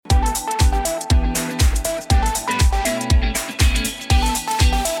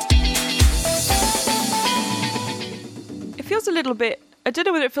little bit, I don't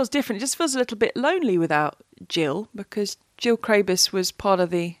know whether it feels different. It just feels a little bit lonely without Jill, because Jill Krabis was part of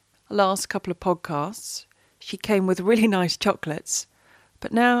the last couple of podcasts. She came with really nice chocolates,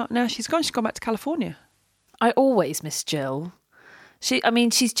 but now she's gone. She's gone back to California. I always miss Jill.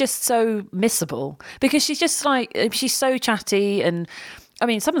 She's just so missable because she's just like, she's so chatty. And I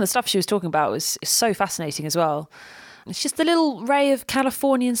mean, some of the stuff she was talking about is so fascinating as well. It's just a little ray of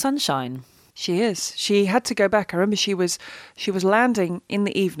Californian sunshine. She is. She had to go back. I remember she was landing in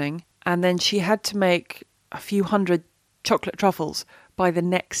the evening, and then she had to make a few hundred chocolate truffles by the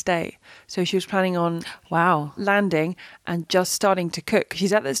next day. So she was planning on landing and just starting to cook.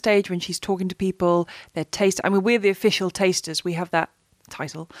 She's at that stage when she's talking to people, they're tasting. I mean, we're the official tasters. We have that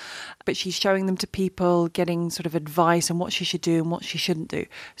title. But she's showing them to people, getting sort of advice on what she should do and what she shouldn't do.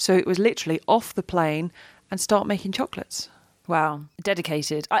 So it was literally off the plane and start making chocolates. Wow,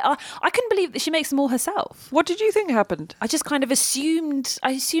 dedicated. I couldn't believe that she makes them all herself. What did you think happened? I just kind of assumed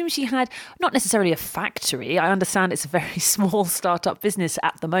she had not necessarily a factory. I understand it's a very small startup business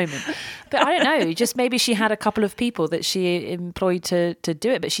at the moment. But I don't know, just maybe she had a couple of people that she employed to do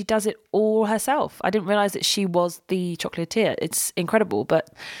it, but she does it all herself. I didn't realise that she was the chocolatier. It's incredible.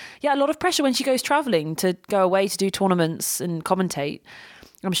 But yeah, a lot of pressure when she goes travelling to go away to do tournaments and commentate.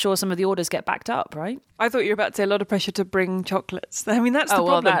 I'm sure some of the orders get backed up, right? I thought you were about to say a lot of pressure to bring chocolates. I mean, that's the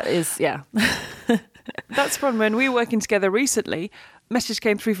problem. Well, that is, yeah. That's the problem. When we were working together recently, a message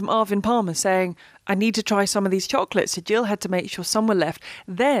came through from Arvin Palmer saying, I need to try some of these chocolates. So Jill had to make sure some were left.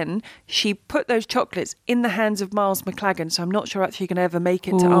 Then she put those chocolates in the hands of Miles McLagan. So I'm not sure actually you can ever make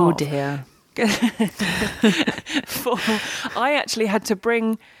it to Arv. Oh, dear. I actually had to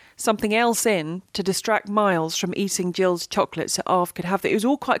bring something else in to distract Miles from eating Jill's chocolate so Arv could have that. It was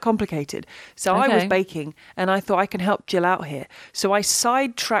all quite complicated. So I was baking and I thought I can help Jill out here. So I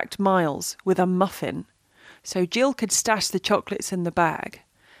sidetracked Miles with a muffin so Jill could stash the chocolates in the bag.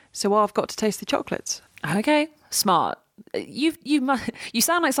 So Arv got to taste the chocolates. Okay, smart. You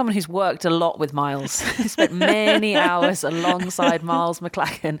sound like someone who's worked a lot with Miles. You spent many hours alongside Miles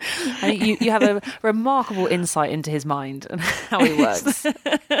McLagan. I think you have a remarkable insight into his mind and how he works.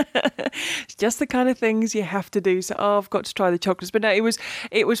 It's just the kind of things you have to do. So I've got to try the chocolates. But no, it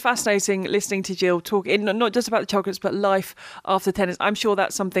was fascinating listening to Jill talk, not just about the chocolates, but life after tennis. I'm sure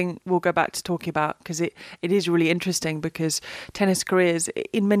that's something we'll go back to talking about because it is really interesting because tennis careers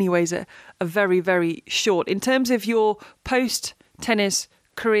in many ways are very, very short. In terms of your post-tennis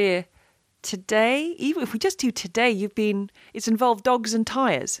career today, even if we just do today, it's involved dogs and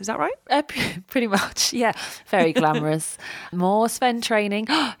tyres, is that right? Pretty much, yeah. Very glamorous. More Sven training.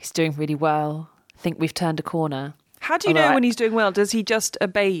 He's doing really well. I think we've turned a corner. How do you know when he's doing well? Does he just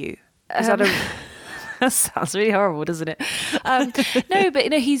obey you? Is that a... That sounds really horrible, doesn't it? No,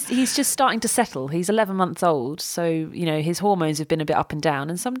 but he's just starting to settle. He's 11 months old, so his hormones have been a bit up and down,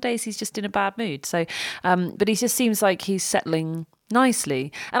 and some days he's just in a bad mood. So, but he just seems like he's settling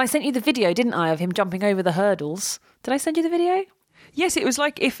nicely. And I sent you the video, didn't I, of him jumping over the hurdles? Did I send you the video? Yes, it was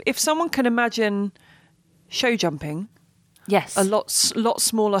like if someone can imagine show jumping. Yes, a lot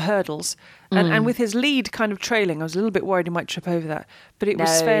smaller hurdles, and with his lead kind of trailing, I was a little bit worried he might trip over that. But it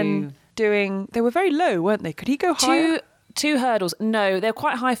was Sven doing. They were very low, weren't they? Could he go higher? Two hurdles. No, they're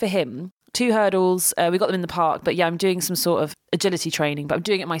quite high for him. 2 hurdles. We got them in the park, but yeah, I'm doing some sort of agility training, but I'm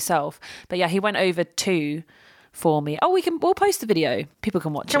doing it myself. But yeah, he went over 2 for me. Oh, we'll post the video. People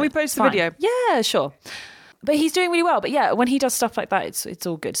can watch it. Can we post the video? Yeah, sure. But he's doing really well. But yeah, when he does stuff like that, it's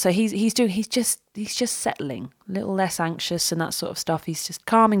all good. So he's just settling, a little less anxious and that sort of stuff. He's just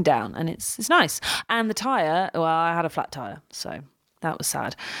calming down, and it's nice. And the tyre, well, I had a flat tyre, so that was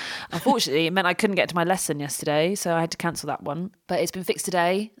sad. Unfortunately, it meant I couldn't get to my lesson yesterday, so I had to cancel that one. But it's been fixed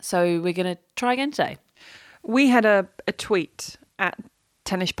today, so we're going to try again today. We had a tweet at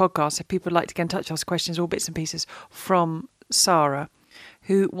Tennis Podcast, if people would like to get in touch, ask questions, all bits and pieces, from Sarah,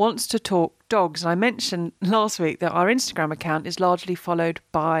 who wants to talk dogs. And I mentioned last week that our Instagram account is largely followed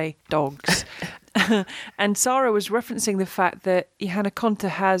by dogs. And Sarah was referencing the fact that Johanna Konta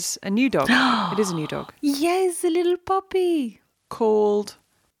has a new dog. It is a new dog. Yes, a little puppy. Called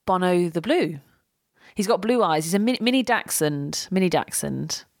Bono the Blue. He's got blue eyes. He's a mini dachshund.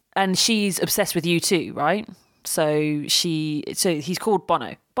 And she's obsessed with you too, right? So he's called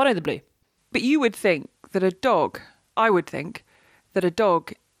Bono the Blue. But you would think that I would think that a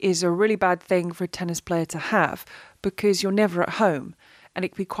dog is a really bad thing for a tennis player to have because you're never at home and it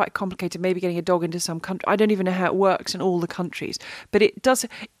can be quite complicated maybe getting a dog into some country. I don't even know how it works in all the countries, but it does.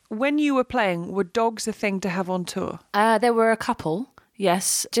 When you were playing, were dogs a thing to have on tour? There were a couple,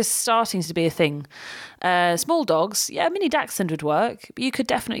 yes, just starting to be a thing. Small dogs, yeah, mini dachshund would work. But you could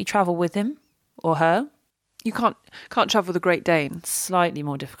definitely travel with him or her. You can't travel the Great Dane. Slightly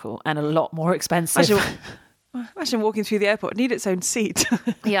more difficult and a lot more expensive. Imagine walking through the airport. It need its own seat.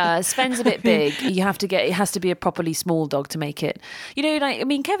 Yeah, Sven's a bit big. It has to be a properly small dog to make it.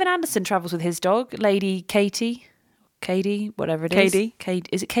 Kevin Anderson travels with his dog, Lady Katie, whatever it is. KD.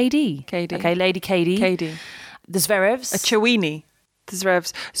 Is it KD? KD. Okay, Lady KD. KD. The Zverevs. A Chewini. The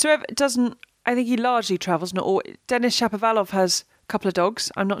Zverev. Zverev doesn't, I think he largely travels. Not all. Denis Shapovalov has a couple of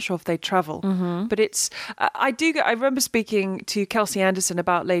dogs. I'm not sure if they travel. Mm-hmm. But it's, I remember speaking to Kelsey Anderson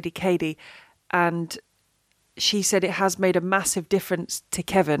about Lady Katie, and she said it has made a massive difference to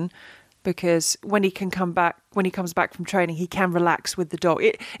Kevin because when he comes back from training, he can relax with the dog.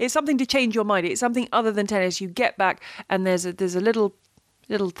 It's something to change your mind. It's something other than tennis. You get back and there's a little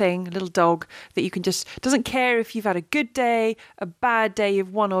dog that you can just, doesn't care if you've had a good day, a bad day,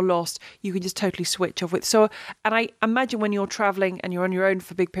 you've won or lost, you can just totally switch off with. So, and I imagine when you're traveling and you're on your own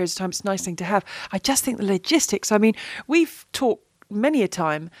for big periods of time, it's a nice thing to have. I just think the logistics, I mean, we've talked many a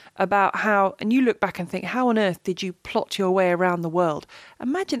time about how, and you look back and think, how on earth did you plot your way around the world?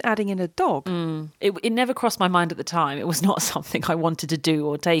 Imagine adding in a dog. It never crossed my mind at the time. It was not something I wanted to do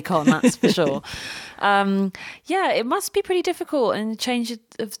or take on, that's for sure. It must be pretty difficult, and change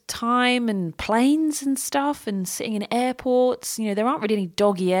of time and planes and stuff and sitting in airports. There aren't really any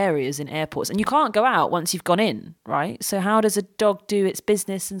doggy areas in airports, and you can't go out once you've gone in, right? So how does a dog do its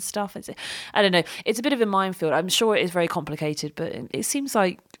business and stuff? I don't know. It's a bit of a minefield. I'm sure it is very complicated, but it seems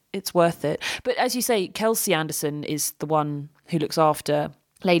like it's worth it. But as you say, Kelsey Anderson is the one who looks after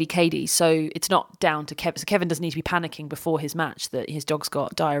Lady Katie, so it's not down to Kevin. So Kevin doesn't need to be panicking before his match that his dog's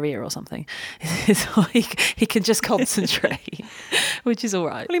got diarrhea or something. So he can just concentrate, which is all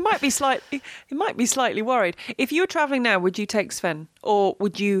right. Well, he might be slightly worried. If you were travelling now, would you take Sven, or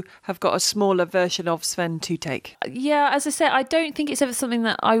would you have got a smaller version of Sven to take? Yeah, as I said, I don't think it's ever something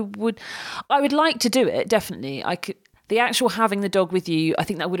that I would like to do it. Definitely, the actual having the dog with you, I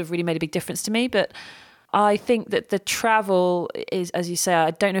think that would have really made a big difference to me, but I think that the travel is, as you say,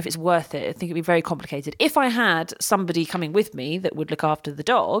 I don't know if it's worth it. I think it'd be very complicated. If I had somebody coming with me that would look after the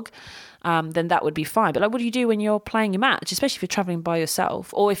dog, then that would be fine. But what do you do when you're playing your match, especially if you're traveling by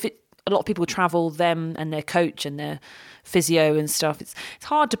yourself? Or if a lot of people travel, them and their coach and their physio and stuff. It's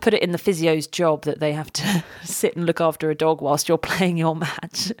hard to put it in the physio's job that they have to sit and look after a dog whilst you're playing your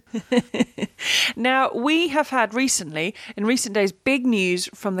match. Now, we have had in recent days, big news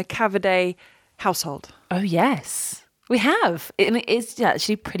from the Cavaday household. Oh, yes, we have. It is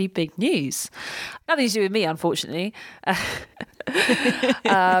actually pretty big news. Nothing to do with me, unfortunately.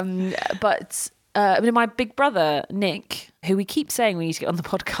 But my big brother, Nick, who we keep saying we need to get on the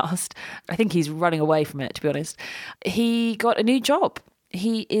podcast, I think he's running away from it, to be honest. He got a new job.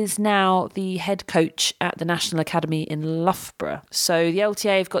 He is now the head coach at the National Academy in Loughborough. So the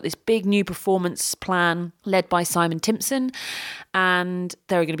LTA have got this big new performance plan led by Simon Timpson, and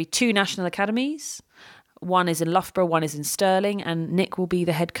there are going to be 2 national academies. One is in Loughborough, one is in Stirling, and Nick will be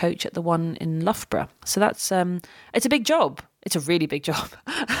the head coach at the one in Loughborough. So that's it's a big job. It's a really big job.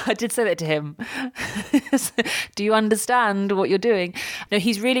 I did say that to him. Do you understand what you're doing? No,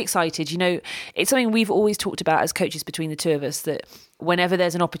 he's really excited. It's something we've always talked about as coaches between the two of us, that whenever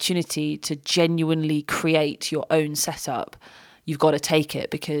there's an opportunity to genuinely create your own setup, you've got to take it,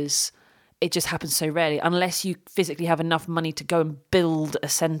 because it just happens so rarely. Unless you physically have enough money to go and build a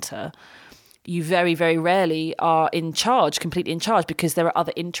centre, you very, very rarely are completely in charge, because there are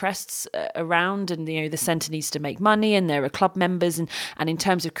other interests around, and the centre needs to make money, and there are club members, and in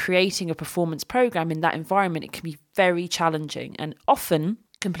terms of creating a performance programme in that environment, it can be very challenging and often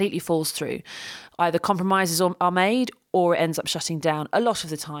completely falls through. Either compromises are made or it ends up shutting down a lot of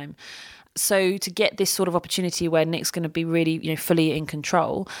the time. So to get this sort of opportunity where Nick's going to be really, fully in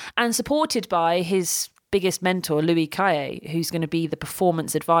control and supported by his biggest mentor, Louis Caillet, who's going to be the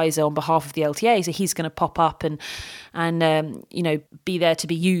performance advisor on behalf of the LTA. So he's going to pop up and be there to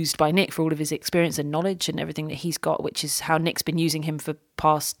be used by Nick for all of his experience and knowledge and everything that he's got, which is how Nick's been using him for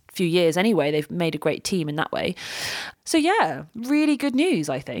past few years anyway. They've made a great team in that way. So yeah, really good news,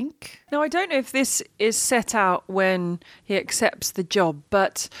 I think. Now, I don't know if this is set out when he accepts the job,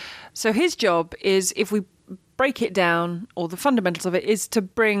 but so his job is, if we break it down, or the fundamentals of it, is to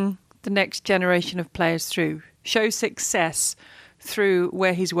bring the next generation of players through, show success through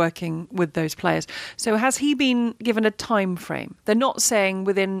where he's working with those players. So has he been given a time frame? They're not saying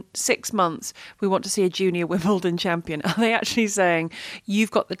within 6 months we want to see a junior Wimbledon champion. Are they actually saying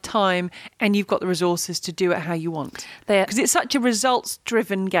you've got the time and you've got the resources to do it how you want? Because it's such a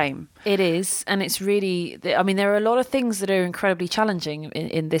results-driven game. It is, and it's really, I mean, there are a lot of things that are incredibly challenging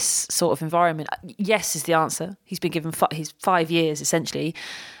in this sort of environment. Yes is the answer. He's been given he's 5 years, essentially.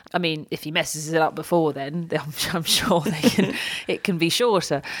 I mean, if he messes it up before then, I'm sure it can be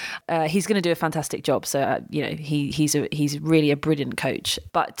shorter. He's going to do a fantastic job. So, he's really a brilliant coach.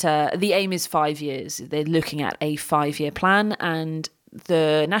 But the aim is 5 years. They're looking at a 5-year plan, and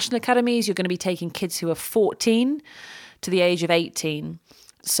the national academies, you're going to be taking kids who are 14 to the age of 18.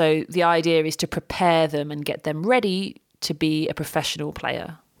 So the idea is to prepare them and get them ready to be a professional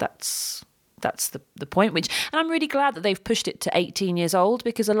player. That's the point. And I'm really glad that they've pushed it to 18 years old,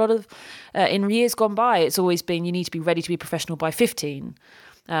 because a lot of in years gone by, it's always been you need to be ready to be professional by 15.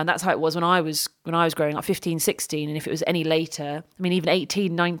 And that's how it was when I was growing up, 15, 16. And if it was any later, I mean, even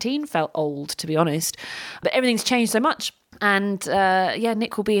 18, 19 felt old, to be honest. But everything's changed so much. And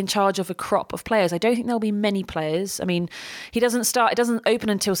Nick will be in charge of a crop of players. I don't think there'll be many players. I mean, it doesn't open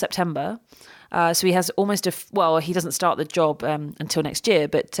until September. So he has almost he doesn't start the job until next year,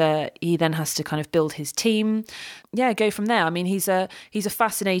 but he then has to kind of build his team. Yeah, go from there. I mean, he's a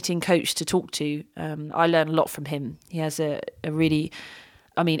fascinating coach to talk to. I learn a lot from him. He has a really,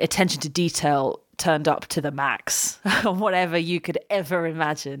 attention to detail turned up to the max on whatever you could ever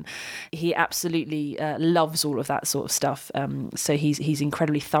imagine. He absolutely loves all of that sort of stuff. So he's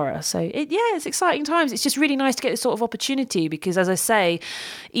incredibly thorough. So it's exciting times. It's just really nice to get this sort of opportunity, because, as I say,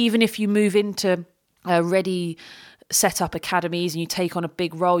 even if you move into ready set up academies and you take on a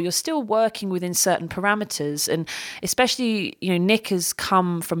big role, you're still working within certain parameters. And especially, Nick has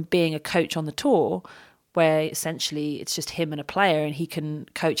come from being a coach on the tour, where essentially it's just him and a player, and he can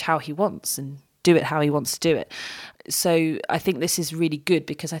coach how he wants and do it how he wants to do it. So I think this is really good,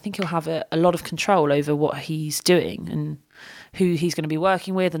 because I think he'll have a lot of control over what he's doing and who he's going to be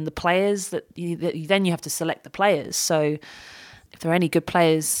working with, and the players then you have to select the players. So if there are any good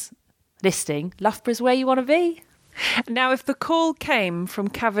players listing, Loughborough's where you want to be. Now, if the call came from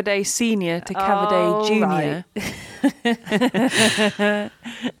Cavaday Senior to Cavaday Junior, right.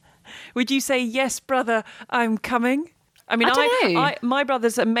 Would you say, yes, brother, I'm coming? I mean, my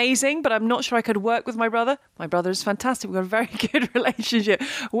brother's amazing, but I'm not sure I could work with my brother. My brother is fantastic. We've got a very good relationship.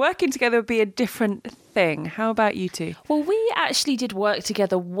 Working together would be a different thing. How about you two? Well, we actually did work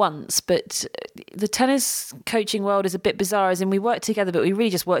together once, but the tennis coaching world is a bit bizarre, as in we worked together, but we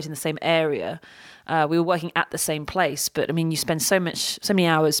really just worked in the same area. We were working at the same place, but I mean, you spend so many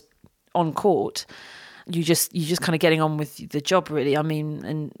hours on court. You're just kind of getting on with the job, really. I mean,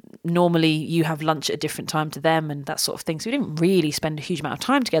 and normally you have lunch at a different time to them and that sort of thing. So we didn't really spend a huge amount of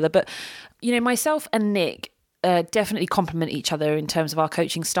time together. But, myself and Nick definitely complement each other in terms of our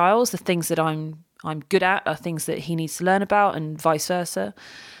coaching styles. The things that I'm good at are things that he needs to learn about, and vice versa.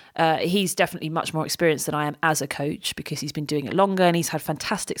 He's definitely much more experienced than I am as a coach, because he's been doing it longer and he's had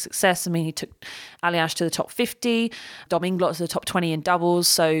fantastic success. I mean, he took Aliash to the top 50, Dom Inglot to the top 20 in doubles.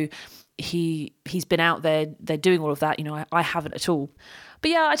 So he's been out there, they're doing all of that. I haven't at all. But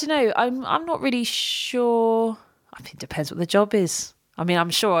yeah, I don't know. I'm not really sure. I mean, it depends what the job is. I mean,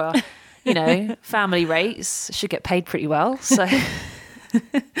 I'm sure, family rates should get paid pretty well. So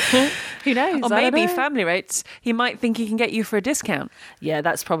who knows? Or maybe family rates, he might think he can get you for a discount. Yeah,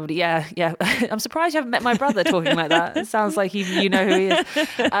 that's probably, yeah. I'm surprised you haven't met my brother talking like that. It sounds like you know who he is.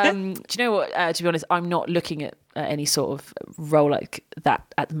 Do you know what? To be honest, I'm not looking at any sort of role like that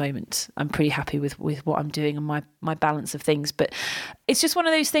at the moment. I'm pretty happy with what I'm doing and my balance of things. But it's just one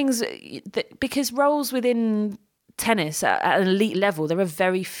of those things that, because roles within tennis at an elite level, there are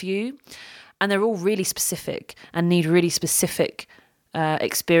very few, and they're all really specific and need really specific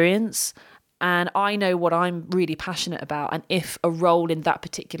experience. And I know what I'm really passionate about, and if a role in that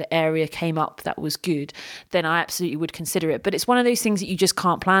particular area came up that was good, then I absolutely would consider it. But it's one of those things that you just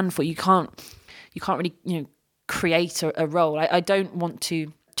can't plan for. You can't really create a role. I don't want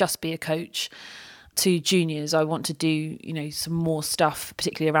to just be a coach to juniors. I want to do some more stuff,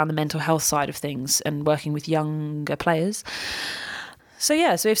 particularly around the mental health side of things and working with younger players. So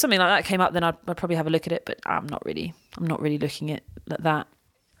yeah, so if something like that came up, then I'd probably have a look at it, but I'm not really looking at that.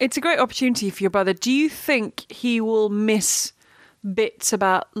 It's a great opportunity for your brother. Do you think he will miss bits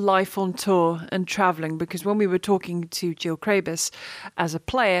about life on tour and travelling? Because when we were talking to Jill Krabus as a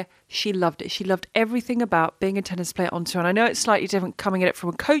player, she loved it. She loved everything about being a tennis player on tour. And I know it's slightly different coming at it from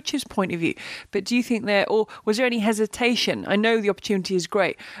a coach's point of view, but do you think was there any hesitation? I know the opportunity is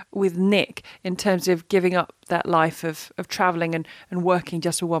great with Nick in terms of giving up that life of travelling and working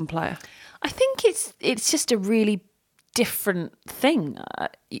just with one player. I think it's just a really different thing.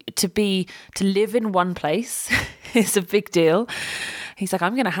 To live in one place is a big deal. He's like,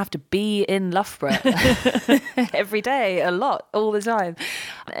 I'm going to have to be in Loughborough every day, a lot, all the time.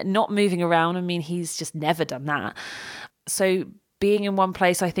 not moving around. I mean, he's just never done that. So being in one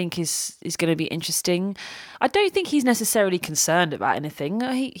place, I think, is going to be interesting. I don't think he's necessarily concerned about anything.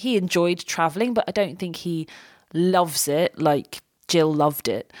 He enjoyed travelling, but I don't think he loves it like Jill loved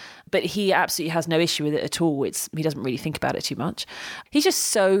it. But he absolutely has no issue with it at all. He doesn't really think about it too much. He's just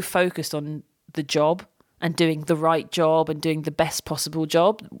so focused on the job and doing the right job and doing the best possible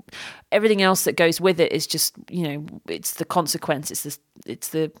job. Everything else that goes with it is just, it's the consequence. It's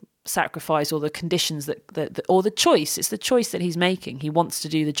the sacrifice or the conditions or the choice. It's the choice that he's making. He wants to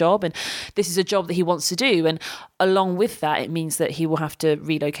do the job, and this is a job that he wants to do. And along with that, it means that he will have to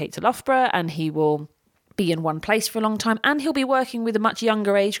relocate to Loughborough, and he will be in one place for a long time, and he'll be working with a much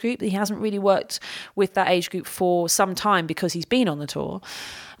younger age group. He hasn't really worked with that age group for some time because he's been on the tour.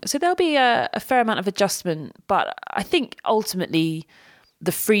 So there'll be a fair amount of adjustment, but I think ultimately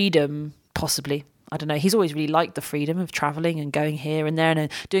the freedom, possibly. I don't know. He's always really liked the freedom of travelling and going here and there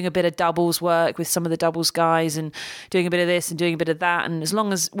and doing a bit of doubles work with some of the doubles guys and doing a bit of this and doing a bit of that. And as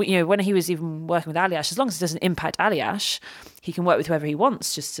long as, when he was even working with Aliash, as long as it doesn't impact Aliash, he can work with whoever he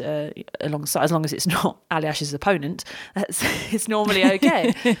wants, just alongside, as long as it's not Aliash's opponent. It's normally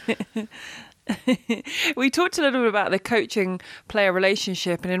okay. We talked a little bit about the coaching-player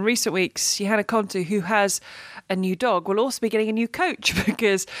relationship, and in recent weeks, Johanna Konta, who has a new dog, will also be getting a new coach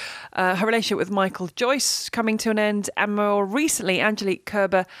because her relationship with Michael Joyce coming to an end, and more recently, Angelique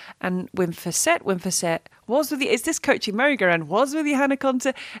Kerber and Wim Fissette. Wim Fissette is this coaching merry-go-round, was with Johanna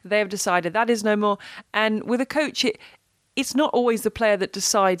Konta. They have decided that is no more. And with a coach, it's not always the player that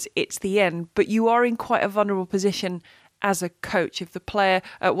decides it's the end, but you are in quite a vulnerable position as a coach, if the player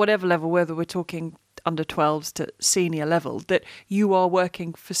at whatever level, whether we're talking under 12s to senior level, that you are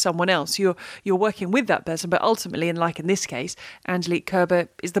working for someone else. You're working with that person, but ultimately, and like in this case, Angelique Kerber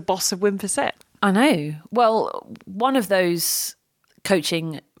is the boss of Wim Fissette. I know. Well, one of those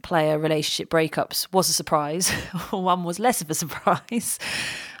coaching player relationship breakups was a surprise. One was less of a surprise.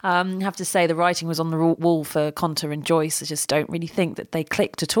 I have to say the writing was on the wall for Konta and Joyce. I just don't really think that they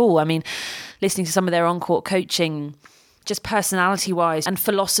clicked at all. I mean, listening to some of their on-court coaching, just personality-wise and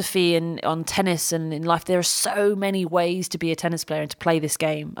philosophy and on tennis and in life, there are so many ways to be a tennis player and to play this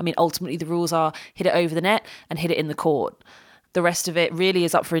game. I mean, ultimately the rules are hit it over the net and hit it in the court. The rest of it really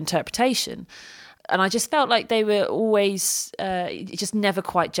is up for interpretation. And I just felt like they were always, it just never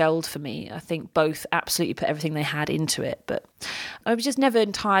quite gelled for me. I think both absolutely put everything they had into it, but I was just never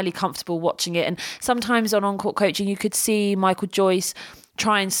entirely comfortable watching it. And sometimes on-court coaching, you could see Michael Joyce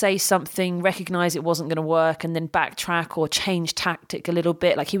try and say something, recognise it wasn't going to work, and then backtrack or change tactic a little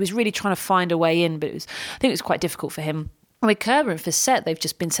bit. Like he was really trying to find a way in, but I think it was quite difficult for him. And with Kerber and Fissette, they've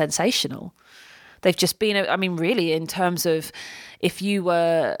just been sensational. They've just been, I mean, really, in terms of if you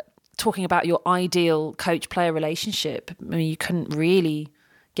were talking about your ideal coach-player relationship, I mean, you couldn't really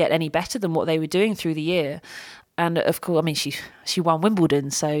get any better than what they were doing through the year. And of course, I mean, she won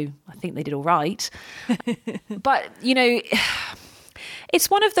Wimbledon, so I think they did all right. But, it's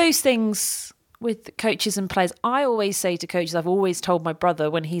one of those things with coaches and players. I always say to coaches, I've always told my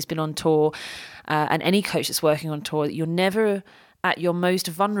brother when he's been on tour, and any coach that's working on tour, that you're never at your most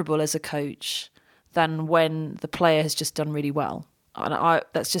vulnerable as a coach than when the player has just done really well. And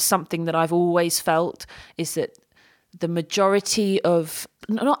that's just something that I've always felt, is that the majority of,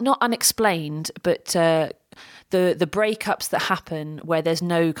 not unexplained, but the breakups that happen where there's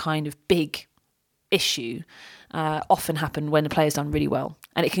no kind of big issue often happen when the player's done really well.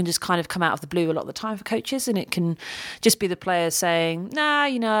 And it can just kind of come out of the blue a lot of the time for coaches, and it can just be the player saying, nah,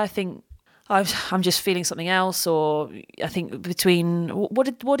 I think I'm just feeling something else. Or I think between,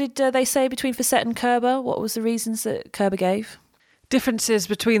 what did they say between Fissette and Kerber? What was the reasons that Kerber gave? Differences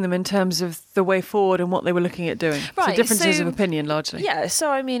between them in terms of the way forward and what they were looking at doing. Right, so differences of opinion, largely. Yeah, so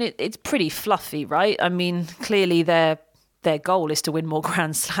I mean, it's pretty fluffy, right? I mean, clearly their goal is to win more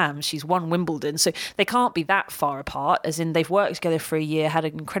Grand Slams. She's won Wimbledon, so they can't be that far apart, as in they've worked together for a year, had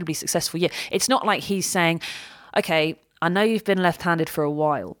an incredibly successful year. It's not like he's saying, okay, I know you've been left-handed for a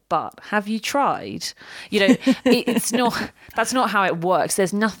while, but have you tried? It's not. That's not how it works.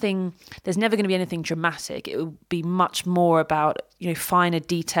 There's never going to be anything dramatic. It will be much more about finer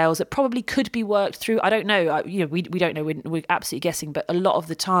details that probably could be worked through. I don't know. We don't know. We're absolutely guessing. But a lot of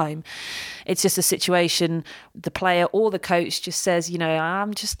the time, it's just a situation. The player or the coach just says,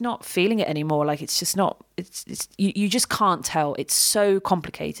 I'm just not feeling it anymore. Like it's just not. You just can't tell. It's so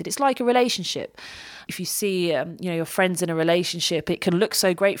complicated. It's like a relationship. If you see, your friends in a relationship, it can look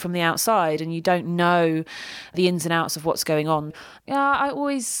so great from the outside and you don't know the ins and outs of what's going on. Yeah, I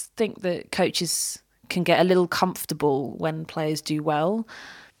always think that coaches can get a little comfortable when players do well.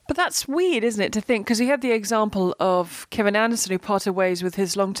 But that's weird, isn't it, to think, because he had the example of Kevin Anderson, who parted ways with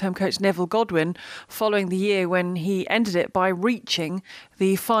his long-term coach Neville Godwin following the year when he ended it by reaching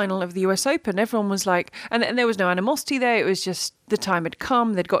the final of the US Open. Everyone was like, and there was no animosity there, it was just the time had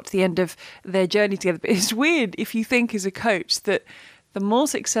come, they'd got to the end of their journey together. But it's weird if you think as a coach that the more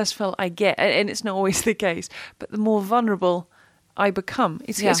successful I get, and it's not always the case, but the more vulnerable I become.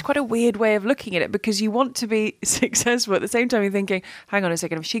 It's quite a weird way of looking at it, because you want to be successful. At the same time, you're thinking, hang on a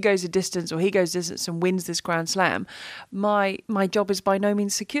second, if she goes a distance or he goes a distance and wins this Grand Slam, my job is by no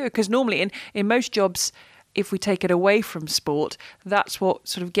means secure. Because normally in most jobs, if we take it away from sport, that's what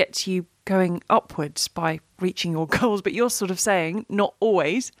sort of gets you going upwards by reaching your goals. But you're sort of saying, not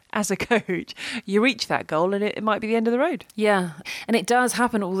always, as a coach, you reach that goal and it might be the end of the road. Yeah, and it does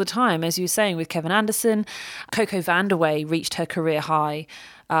happen all the time, as you were saying, with Kevin Anderson. Coco Vandeweghe reached her career high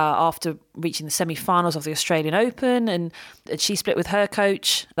after reaching the semi-finals of the Australian Open, and she split with her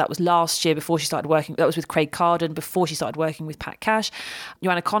coach. That was last year before she started working. That was with Craig Carden before she started working with Pat Cash.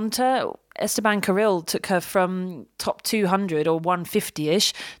 Johanna Konta, Esteban Carril took her from top 200 or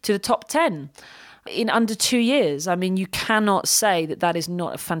 150-ish to the top 10 in under 2 years. I mean, you cannot say that is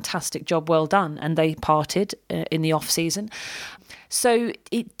not a fantastic job well done. And they parted in the off-season. So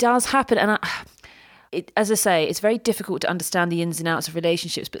it does happen. And as I say, it's very difficult to understand the ins and outs of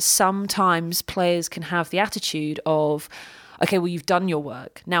relationships, but sometimes players can have the attitude of, okay, well, you've done your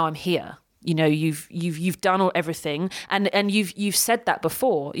work. Now I'm here. You know, you've done everything, and you've said that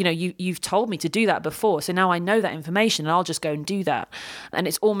before. You know, you've told me to do that before, so now I know that information, and I'll just go and do that. And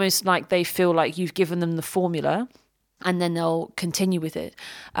it's almost like they feel like you've given them the formula, and then they'll continue with it.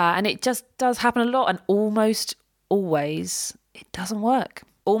 And it just does happen a lot, and almost always it doesn't work.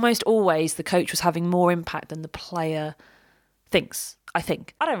 Almost always the coach was having more impact than the player thinks. I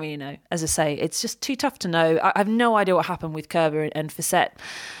think. I don't really know. As I say, it's just too tough to know. I have no idea what happened with Kerber and Fissette.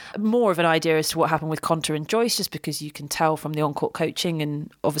 More of an idea as to what happened with Konta and Joyce, just because you can tell from the on-court coaching,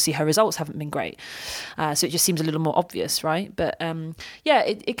 and obviously her results haven't been great. So it just seems a little more obvious, right? But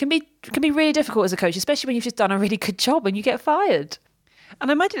it can be really difficult as a coach, especially when you've just done a really good job and you get fired. And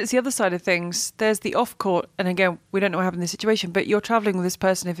I imagine it's the other side of things. There's the off-court, and again, we don't know what happened in this situation, but you're travelling with this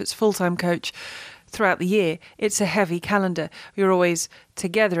person, if it's full-time coach, throughout the year. It's a heavy calendar. You're always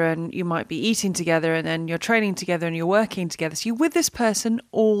together, and you might be eating together, and then you're training together, and you're working together. So you're with this person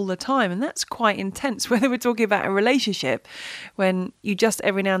all the time, and that's quite intense. Whether we're talking about a relationship, when you just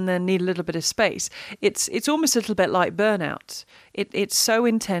every now and then need a little bit of space, it's almost a little bit like burnout. It's so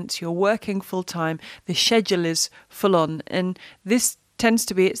intense. You're working full time. The schedule is full on, and this tends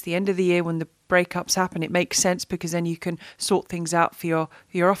to be, it's the end of the year when the breakups happen. It makes sense, because then you can sort things out for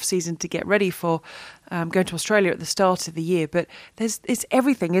your off season to get ready for going to Australia at the start of the year. But it's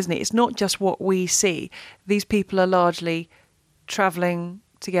everything, isn't it? It's not just what we see. These people are largely travelling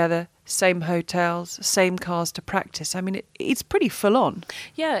together, same hotels, same cars to practice. I mean, it's pretty full on.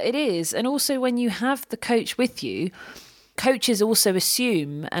 Yeah, it is. And also when you have the coach with you, coaches also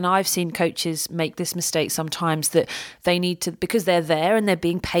assume, and I've seen coaches make this mistake sometimes, that they need to, because they're there and they're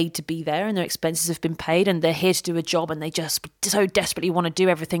being paid to be there and their expenses have been paid and they're here to do a job and they just so desperately want to do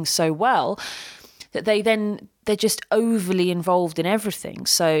everything so well, that they're just overly involved in everything.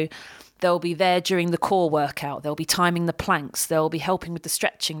 So they'll be there during the core workout, they'll be timing the planks, they'll be helping with the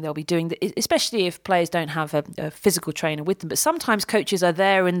stretching, they'll be doing especially if players don't have a physical trainer with them. But sometimes coaches are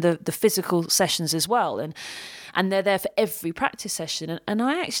there in the physical sessions as well, and they're there for every practice session. And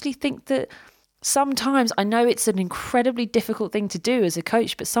I actually think that sometimes, I know it's an incredibly difficult thing to do as a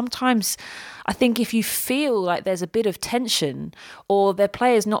coach, but sometimes I think if you feel like there's a bit of tension or their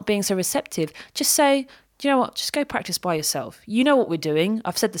players not being so receptive, just say, do you know what, just go practice by yourself. You know what we're doing.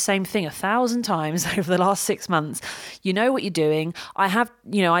 I've said the same thing 1,000 times over the last 6 months. You know what you're doing. I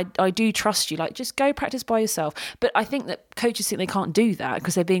do trust you. Like, just go practice by yourself. But I think that coaches think they can't do that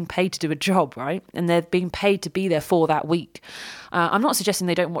because they're being paid to do a job, right? And they're being paid to be there for that week. I'm not suggesting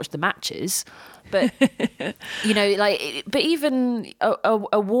they don't watch the matches, but but even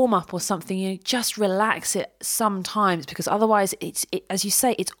a warm up or something, just relax it sometimes, because otherwise it's as you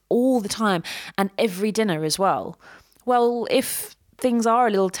say, it's all the time and every dinner as well. Well, if things are a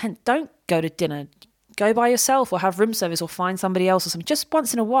little tense, don't go to dinner. Go by yourself or have room service or find somebody else or something. Just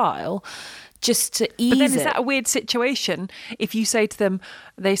once in a while, just to ease it. But then is that a weird situation if you say to them,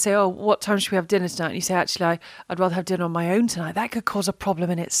 they say, oh, what time should we have dinner tonight? And you say, actually, I'd rather have dinner on my own tonight. That could cause a problem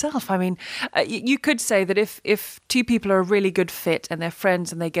in itself. I mean, you could say that if two people are a really good fit and they're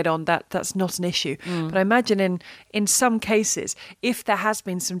friends and they get on, that's not an issue. But I imagine in some cases, if there has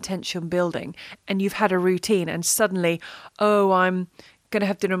been some tension building and you've had a routine and suddenly, oh, I'm going to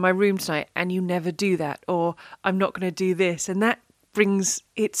have dinner in my room tonight, and you never do that, or I'm not going to do this, and that brings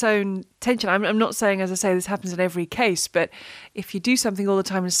its own tension. I'm not saying, as I say, this happens in every case, but if you do something all the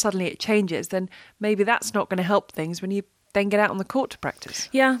time and suddenly it changes, then maybe that's not going to help things when you then get out on the court to practice.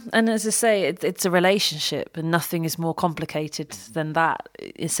 Yeah, and as I say, it's a relationship, and nothing is more complicated than that,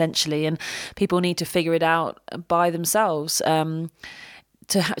 essentially. And people need to figure it out by themselves.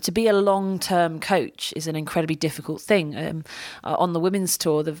 To be a long-term coach is an incredibly difficult thing. On the women's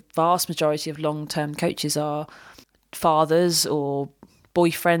tour, the vast majority of long-term coaches are fathers or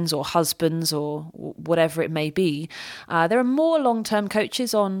boyfriends or husbands or whatever it may be. There are more long-term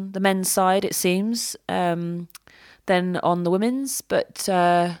coaches on the men's side, it seems, than on the women's. But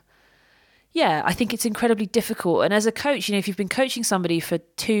yeah, I think it's incredibly difficult. And as a coach, if you've been coaching somebody for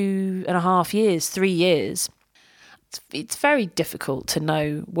 2.5 years, 3 years, it's very difficult to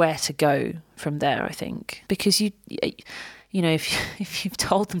know where to go from there, I think, because if you've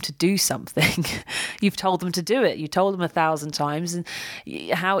told them to do something, you've told them to do it. You told them 1,000 times, and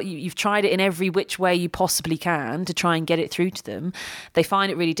you've tried it in every which way you possibly can to try and get it through to them. They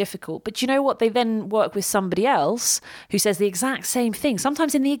find it really difficult. But you know what? They then work with somebody else who says the exact same thing,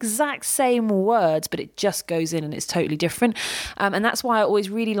 sometimes in the exact same words, but it just goes in and it's totally different. And that's why I always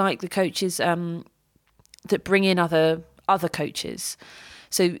really like the coaches that bring in other coaches.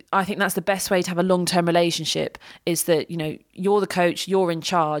 So I think that's the best way to have a long-term relationship, is that, you're the coach, you're in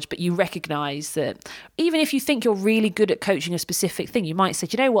charge, but you recognise that even if you think you're really good at coaching a specific thing, you might say,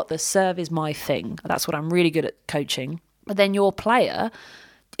 you know what, the serve is my thing. That's what I'm really good at coaching. But then your player,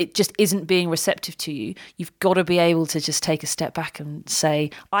 it just isn't being receptive to you. You've got to be able to just take a step back and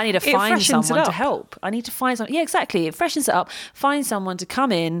say, I need to find someone to help. I need to find someone. Yeah, exactly. It freshens it up. Find someone to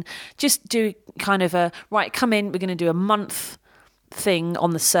come in, just do kind of come in, we're going to do a month thing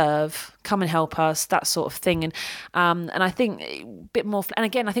on the serve, come and help us, that sort of thing. And I think a bit more, and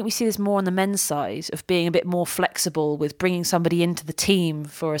again, I think we see this more on the men's side of being a bit more flexible with bringing somebody into the team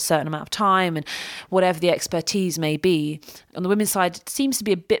for a certain amount of time and whatever the expertise may be. On the women's side, it seems to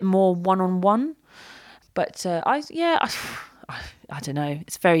be a bit more one-on-one. But I don't know.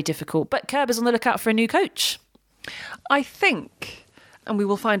 It's very difficult. But Kerber's on the lookout for a new coach. I think, and we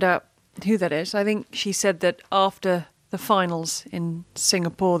will find out who that is, I think she said that after the finals in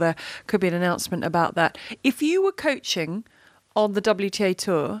Singapore, there could be an announcement about that. If you were coaching on the WTA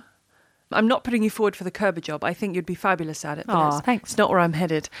Tour, I'm not putting you forward for the Kerber job. I think you'd be fabulous at it. Oh, thanks. It's not where I'm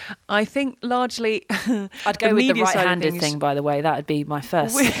headed. I think largely... I'd go with the right-handed thing, by the way. That would be my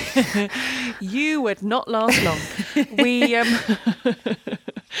first. You would not last long.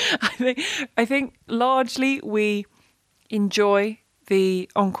 I think largely we enjoy the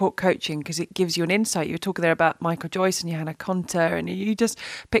on-court coaching because it gives you an insight. You were talking there about Michael Joyce and Johanna Konta, and you just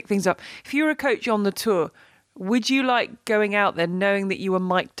pick things up. If you were a coach on the tour, would you like going out there knowing that you were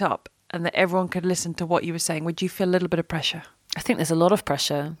mic'd up and that everyone could listen to what you were saying? Would you feel a little bit of pressure? I think there's a lot of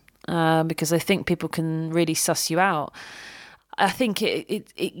pressure because I think people can really suss you out. I think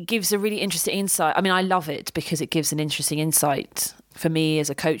it gives a really interesting insight. I mean, I love it because it gives an interesting insight. For me as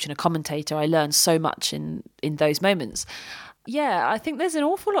a coach and a commentator, I learn so much in those moments. Yeah, I think there's an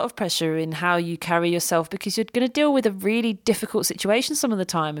awful lot of pressure in how you carry yourself because you're going to deal with a really difficult situation some of the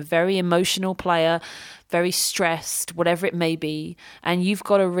time, a very emotional player, very stressed, whatever it may be. And you've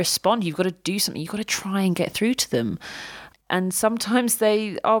got to respond. You've got to do something. You've got to try and get through to them. And sometimes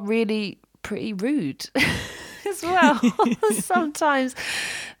they are really pretty rude as well. Sometimes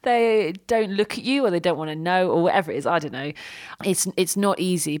they don't look at you or they don't want to know or whatever it is. I don't know. It's not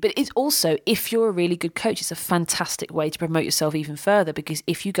easy. But it's also, if you're a really good coach, it's a fantastic way to promote yourself even further because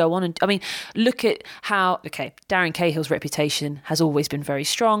if you go on and, I mean, look at how, Darren Cahill's reputation has always been very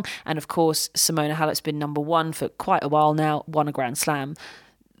strong. And of course, Simona Halep's been number one for quite a while now, won a Grand Slam.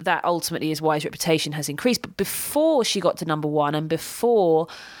 That ultimately is why his reputation has increased. But before she got to number one and before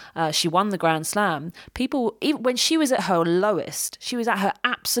she won the Grand Slam, people, even when she was at her lowest, she was at her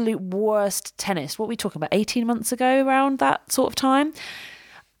absolute worst tennis. What were we talking about, 18 months ago, around that sort of time?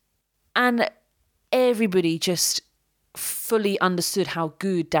 And everybody just fully understood how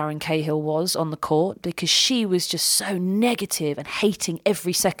good Darren Cahill was on the court because she was just so negative and hating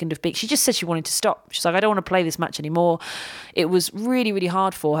every second of being. She just said she wanted to stop. She's like, I don't want to play this match anymore. It was really, really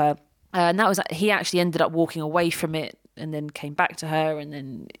hard for her. And that was, he actually ended up walking away from it and then came back to her and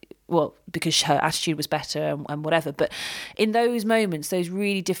then, well, because her attitude was better and whatever. But in those moments, those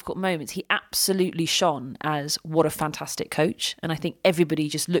really difficult moments, he absolutely shone as what a fantastic coach. And I think everybody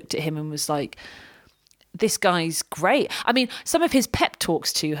just looked at him and was like, this guy's great. I mean, some of his pep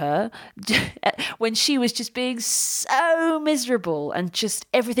talks to her when she was just being so miserable and just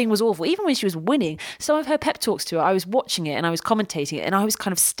everything was awful, even when she was winning, some of her pep talks to her, I was watching it and I was commentating it and I was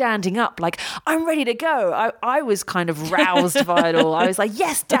kind of standing up like, I'm ready to go. I was kind of roused by it all. I was like,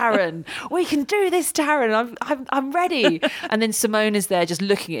 yes, Darren, we can do this, Darren. I'm ready. And then Simone is there just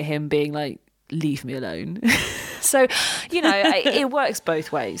looking at him being like, leave me alone. So, you know, it works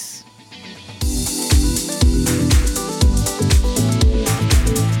both ways.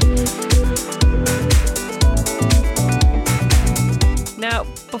 Now,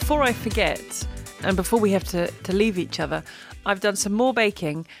 before I forget, and before we have to leave each other, I've done some more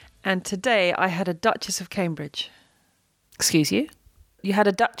baking, and today I had a Duchess of Cambridge. Excuse you? You had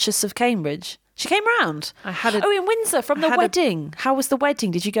a Duchess of Cambridge? She came round? I had in Windsor, from the wedding. How was the wedding?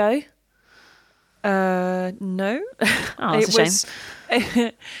 Did you go? No. Oh, that's a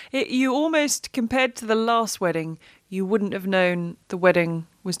shame. You almost, compared to the last wedding, you wouldn't have known the wedding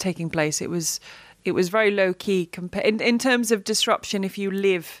was taking place. It was very low key in terms of disruption. If you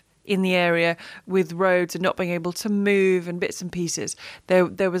live in the area with roads and not being able to move and bits and pieces,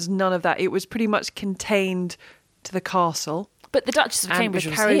 there was none of that. It was pretty much contained to the castle. But the Duchess of Cambridge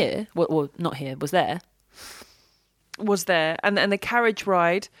was here. Well, not here. Was there? Was there, and the carriage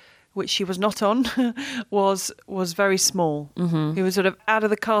ride, which she was not on, was very small. Mm-hmm. It was sort of out of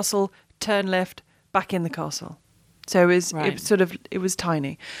the castle, turn left, back in the castle. So it was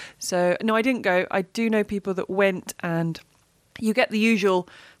tiny. So no, I didn't go. I do know people that went, and you get the usual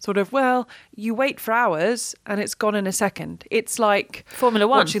sort of, well, you wait for hours and it's gone in a second. It's like Formula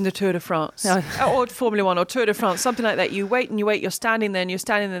One, watching the Tour de France, or Formula One or Tour de France, something like that. You wait and you wait. You're standing there and you're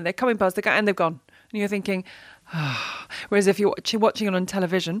standing there. They're coming past the guy and they've gone, and you're thinking. Whereas if you're watching it on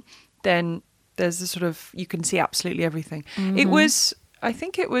television, then there's a sort of, you can see absolutely everything. Mm-hmm. I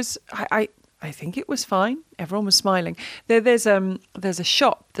think it was fine. Everyone was smiling. There's a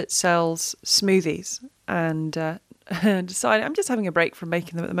shop that sells smoothies, and decided I'm just having a break from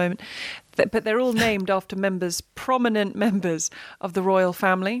making them at the moment. But they're all named after prominent members of the royal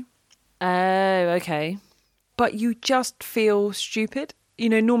family. Oh, okay. But you just feel stupid. You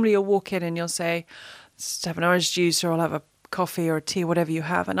know, normally you'll walk in and you'll say, let's have an orange juice, or I'll have a coffee or a tea, whatever you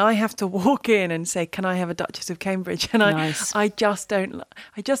have, and I have to walk in and say, can I have a Duchess of Cambridge? And nice. I just don't.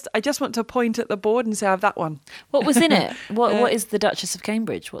 I just want to point at the board and say, I have that one. What was in it? What is the Duchess of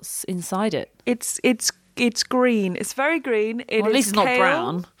Cambridge? What's inside it? It's green. It's very green. At least it's not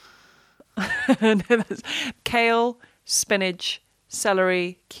brown. No, kale, spinach,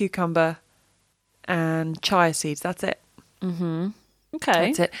 celery, cucumber, and chia seeds. That's it. Mm-hmm. Okay.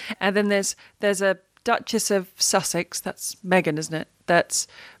 That's it. And then there's a Duchess of Sussex, that's Meghan, isn't it?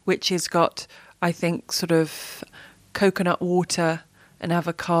 Which has got, I think, sort of coconut water and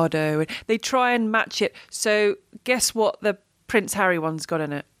avocado. They try and match it. So guess what the Prince Harry one's got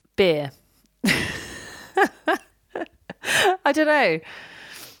in it? Beer. I don't know.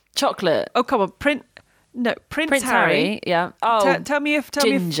 Chocolate. Oh, come on. Prince Harry. Yeah. Oh, tell me if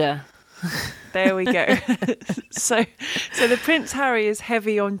ginger. There we go. So the Prince Harry is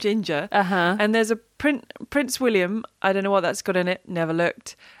heavy on ginger, and there's a Prince William. I don't know what that's got in it. Never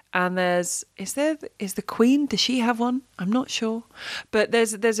looked. And is the Queen? Does she have one? I'm not sure. But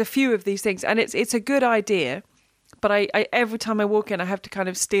there's a few of these things, and it's a good idea. But I every time I walk in, I have to kind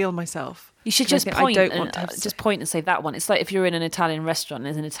of steel myself. You should just point. Just point and say that one. It's like if you're in an Italian restaurant, and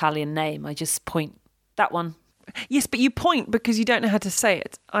there's an Italian name. I just point that one. Yes, but you point because you don't know how to say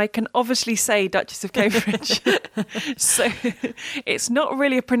it. I can obviously say Duchess of Cambridge. So it's not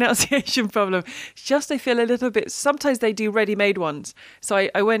really a pronunciation problem. It's just I feel a little bit... Sometimes they do ready-made ones. So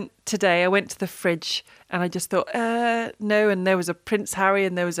I went to the fridge and I just thought, no. And there was a Prince Harry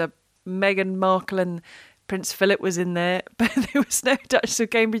and there was a Meghan Markle and Prince Philip was in there. But there was no Duchess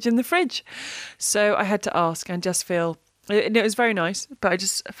of Cambridge in the fridge. So I had to ask and just feel... It was very nice, but I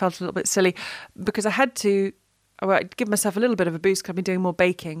just felt a little bit silly because I had to... I'd give myself a little bit of a boost because I've been doing more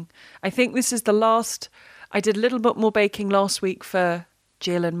baking. I think this is the last... I did a little bit more baking last week for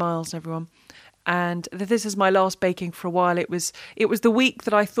Jill and Miles and everyone. And this is my last baking for a while. It was the week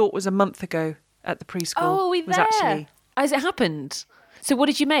that I thought was a month ago at the preschool. Oh, we there? Actually... As it happened. So what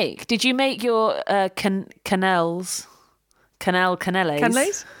did you make? Did you make your canelles? Canelles?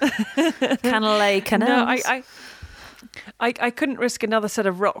 Canelles? Canelle. No, I couldn't risk another set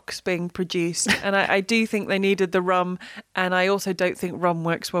of rocks being produced, and I do think they needed the rum, and I also don't think rum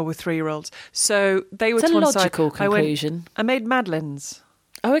works well with 3-year-olds. So they were it's to one side. It's a logical conclusion. I made madeleines.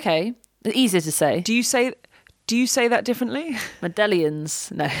 Oh, okay. Easier to say. Do you say that differently?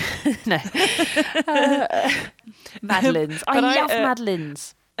 Madeleines. No. No. Madeleines. I love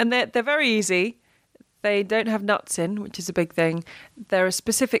madeleines. And they're very easy. They don't have nuts in, which is a big thing. They're a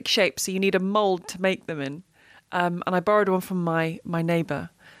specific shape, so you need a mould to make them in. And I borrowed one from my neighbour,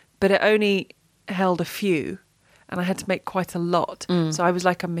 but it only held a few, and I had to make quite a lot. So I was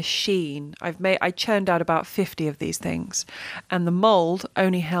like a machine. I churned out about 50 of these things, and the mould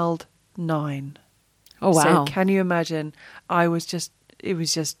only held 9. Oh, wow. So can you imagine? It was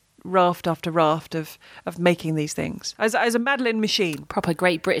just raft after raft of making these things. As a Madeleine machine. Proper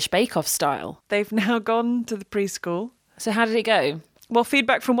Great British Bake Off style. They've now gone to the preschool. So how did it go? Well,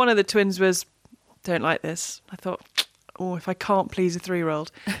 feedback from one of the twins was, don't like this. I thought, oh, if I can't please a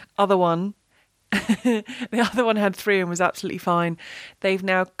 3-year-old. The other one had 3 and was absolutely fine. They've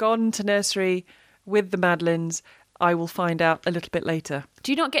now gone to nursery with the Madeleines. I will find out a little bit later.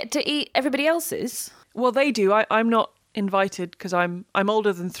 Do you not get to eat everybody else's? Well, they do. I'm not invited because I'm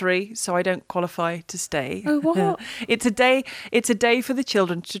older than 3, so I don't qualify to stay. Oh, what? It's a day for the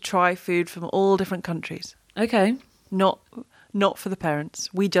children to try food from all different countries. Okay. Not for the parents.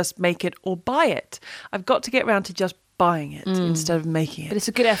 We just make it or buy it. I've got to get round to just buying it instead of making it. But it's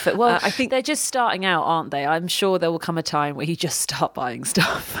a good effort. Well, I think they're just starting out, aren't they? I'm sure there will come a time where you just start buying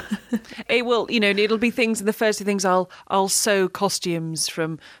stuff. it will, it'll be things, and the first things I'll sew costumes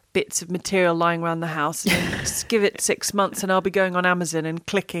from bits of material lying around the house, and then just give it 6 months and I'll be going on Amazon and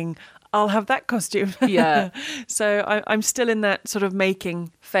clicking, I'll have that costume. Yeah. So I'm still in that sort of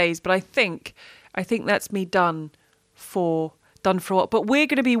making phase, but I think that's me done for a while. But we're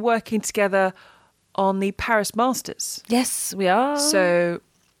going to be working together on the Paris Masters. Yes, we are. So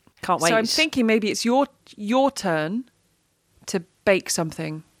can't wait. So I'm thinking maybe it's your turn to bake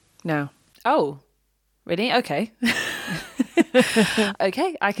something now. Oh, really? Okay.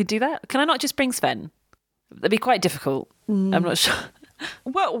 Okay, I could do that. Can I not just bring Sven? That'd be quite difficult. I'm not sure.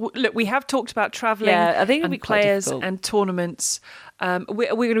 Well, look, we have talked about travelling I think it'd be and quite players difficult. and tournaments. We're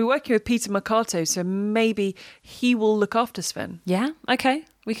going to be working with Peter Mercato, so maybe he will look after Sven. Yeah, okay.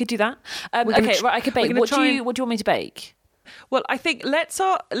 We could do that. We're gonna Okay, right, I could bake. we're gonna What do try you want me to bake? Well, I think let's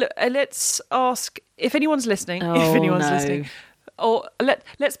ask if anyone's listening. Oh, if anyone's no. listening, or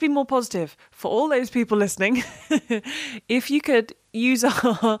let's be more positive for all those people listening. If you could use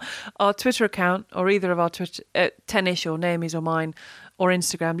our Twitter account, or either of our Twitter, Tennish or Naomi's or mine, or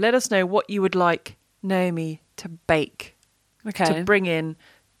Instagram, let us know what you would like Naomi to bake, Okay. to bring in,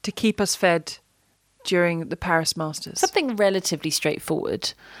 to keep us fed during the Paris Masters. Something relatively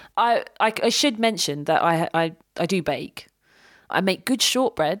straightforward. I should mention that I do bake. I make good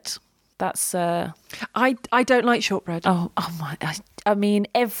shortbread. That's I don't like shortbread. oh my! I mean,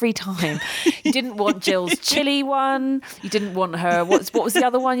 every time you didn't want Jill's chili one. You didn't want her. What was the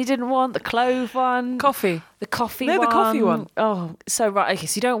other one you didn't want? The clove one. Coffee. The coffee No, one. the coffee one. Oh, so right. Okay,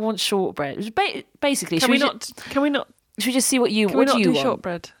 so you don't want shortbread. Basically, Can we not? Should we just see what you Can we not do? do Want?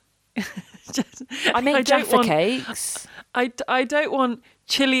 shortbread? I make don't Jaffa want- cakes. I don't want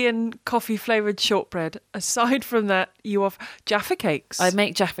chili and coffee flavoured shortbread. Aside from that, you have Jaffa cakes. I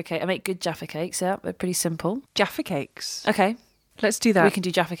make Jaffa cake. I make good Jaffa cakes. Yeah, they're pretty simple. Jaffa cakes. Okay, Let's do that. we can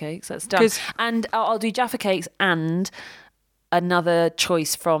do Jaffa cakes. That's done. 'Cause- And I'll do Jaffa cakes and another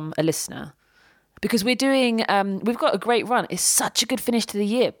choice from a listener. Because we're doing, we've got a great run. It's such a good finish to the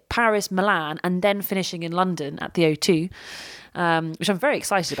year. Paris, Milan, and then finishing in London at the O2, which I'm very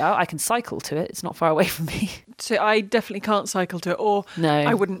excited about. I can cycle to it. It's not far away from me. So I definitely can't cycle to it, or No.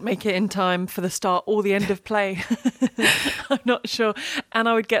 I wouldn't make it in time for the start or the end of play. I'm not sure, and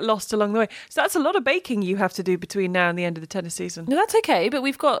I would get lost along the way. So that's a lot of baking you have to do between now and the end of the tennis season. No, that's okay. But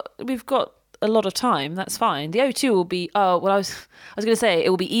we've got a lot of time. That's fine. The O2 will be. Oh well, I was going to say it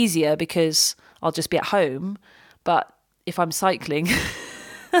will be easier because I'll just be at home. But if I'm cycling,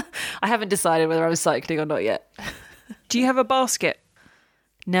 I haven't decided whether I'm cycling or not yet. Do you have a basket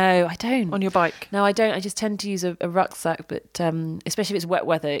No, I don't. on your bike? No, I don't. I just tend to use a rucksack, but especially if it's wet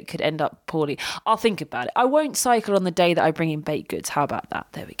weather, it could end up poorly. I'll think about it. I won't cycle on the day that I bring in baked goods. How about that?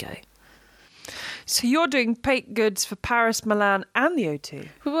 There we go. So you're doing baked goods for Paris, Milan, and the O2.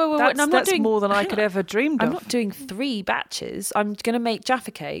 Whoa, That's, no, I'm that's not doing more than I hang could on. ever dreamed I'm of. not doing 3 batches. I'm going to make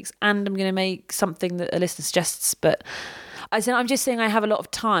Jaffa cakes and I'm going to make something that a listener suggests. But I'm just saying I have a lot of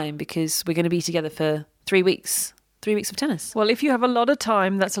time because we're going to be together for 3 weeks. 3 weeks of tennis. Well, if you have a lot of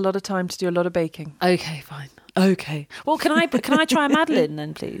time, that's a lot of time to do a lot of baking. Okay, fine. Okay. Well, can I try a Madeleine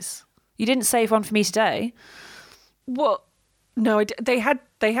then, please? You didn't save one for me today. Well, no, they had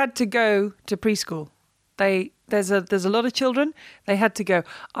to go to preschool. There's a lot of children. They had to go.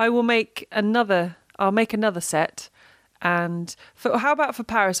 I'll make another set, and how about for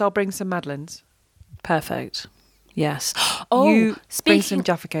Paris? I'll bring some Madeleines. Perfect. Yes. Oh, You bring some speaking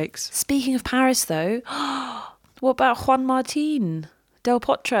Jaffa cakes. speaking of Paris, though, what about Juan Martin? Del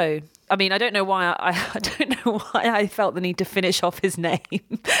Potro. I mean, I don't know why I don't know why I felt the need to finish off his name,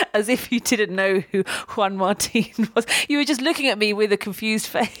 as if you didn't know who Juan Martin was. You were just looking at me with a confused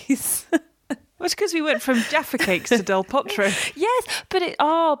face. Well, it's because we went from Jaffa Cakes to Del Potro. Yes,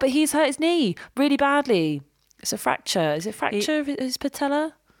 but he's hurt his knee really badly. It's a fracture. Is it fracture of his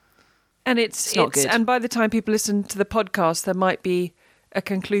patella? And it's not good. And by the time people listen to the podcast, there might be a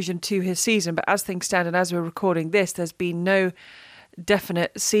conclusion to his season. But as things stand, and as we're recording this, there's been no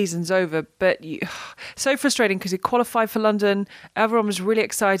definite seasons over. But so frustrating because he qualified for London. Everyone was really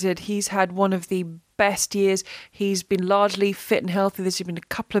excited. He's had one of the best years. He's been largely fit and healthy. There's been a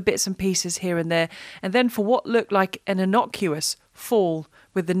couple of bits and pieces here and there. And then for what looked like an innocuous fall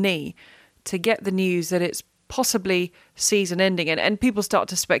with the knee, to get the news that it's possibly season ending, and people start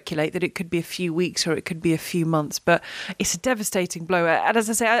to speculate that it could be a few weeks or it could be a few months, but it's a devastating blow. And as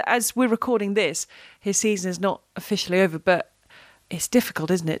I say, as we're recording this, his season is not officially over, but it's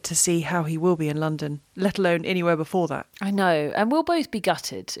difficult, isn't it, to see how he will be in London, let alone anywhere before that. I know, and we'll both be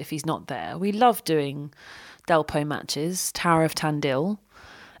gutted if he's not there. We love doing Delpo matches, Tower of Tandil.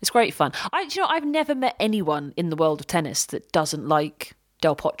 It's great fun. I've never met anyone in the world of tennis that doesn't like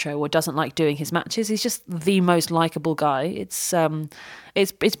Del Potro or doesn't like doing his matches. He's just the most likable guy. It's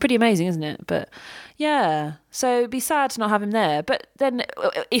pretty amazing, isn't it? But yeah, so it'd be sad to not have him there. But then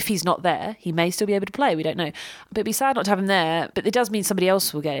if he's not there, he may still be able to play. We don't know. But it'd be sad not to have him there. But it does mean somebody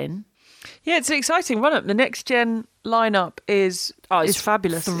else will get in. Yeah, it's an exciting run-up. The next gen lineup is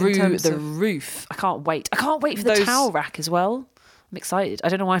fabulous. Through the roof. I can't wait. I can't wait for the towel rack as well. I'm excited. I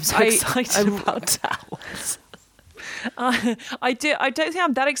don't know why I'm so excited about towels. I don't think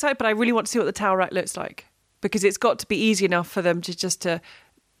I'm that excited, but I really want to see what the towel rack looks like, because it's got to be easy enough for them to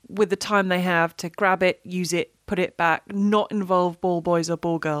with the time they have, to grab it, use it, put it back, not involve ball boys or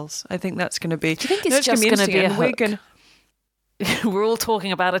ball girls. I think that's going to be. Do you think it's just going to be a hook? We're all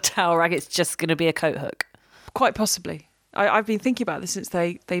talking about a towel rack. It's just going to be a coat hook. Quite possibly. I've been thinking about this since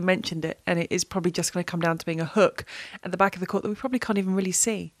they mentioned it, and it is probably just going to come down to being a hook at the back of the court that we probably can't even really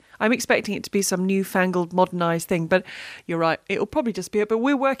see. I'm expecting it to be some newfangled, modernised thing, but you're right, it'll probably just be it. But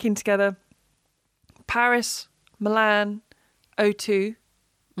we're working together. Paris, Milan, O2.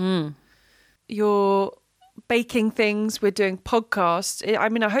 You're baking things. We're doing podcasts. I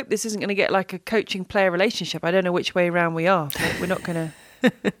mean, I hope this isn't going to get like a coaching-player relationship. I don't know which way around we are, but we're not going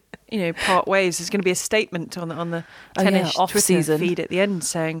to, part ways. There's going to be a statement on the tennis Twitter off-season feed at the end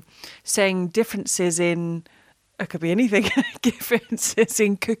saying differences in. It could be anything. Differences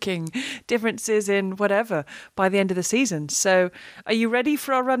in cooking, differences in whatever by the end of the season. So are you ready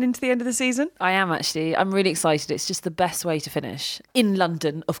for our run into the end of the season? I am actually. I'm really excited. It's just the best way to finish. In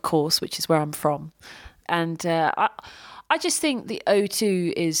London, of course, which is where I'm from. And I just think the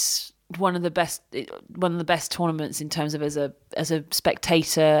O2 is one of the best tournaments in terms of as a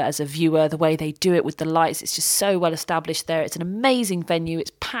spectator, as a viewer, the way they do it with the lights. It's just so well established there. It's an amazing venue.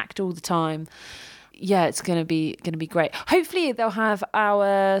 It's packed all the time. Yeah, it's going to be great. Hopefully they'll have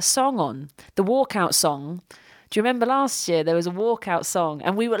our song on, the walkout song. Do you remember last year there was a walkout song,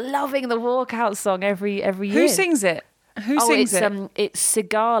 and we were loving the walkout song every year? Who sings it? Who sings it? It's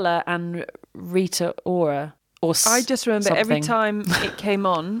Sigala and Rita Ora. I just remember something. Every time it came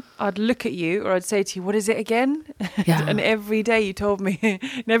on, I'd look at you or I'd say to you, what is it again? Yeah. And every day you told me,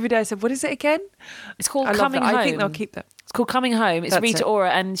 and every day I said, what is it again? It's called Coming Home. I think they'll keep that. It's called Coming Home. It's Rita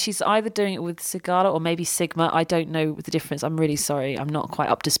Ora, and she's either doing it with Sigala or maybe Sigma. I don't know the difference. I'm really sorry. I'm not quite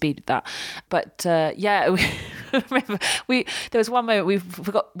up to speed with that. But remember, there was one moment we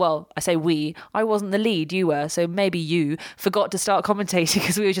forgot. Well, I say we. I wasn't the lead. You were. So maybe you forgot to start commentating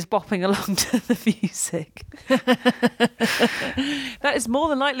because we were just bopping along to the music. That is more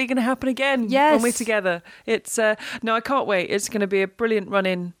than likely going to happen again when we're together. It's no, I can't wait. It's going to be a brilliant run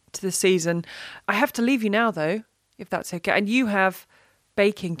in to the season. I have to leave you now, though, if that's okay. And you have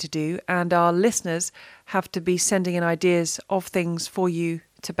baking to do, and our listeners have to be sending in ideas of things for you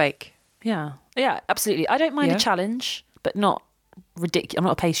to bake. Yeah, absolutely. I don't mind a challenge, but not ridiculous. I'm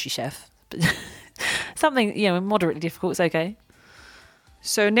not a pastry chef, but something moderately difficult is okay.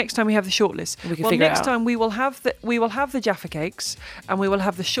 So next time we have the shortlist. Next time we will have the Jaffa Cakes, and we will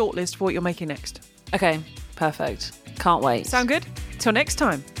have the shortlist for what you're making next. Okay, perfect. Can't wait. Sound good? Till next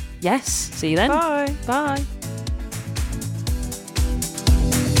time. Yes. See you then. Bye. Bye.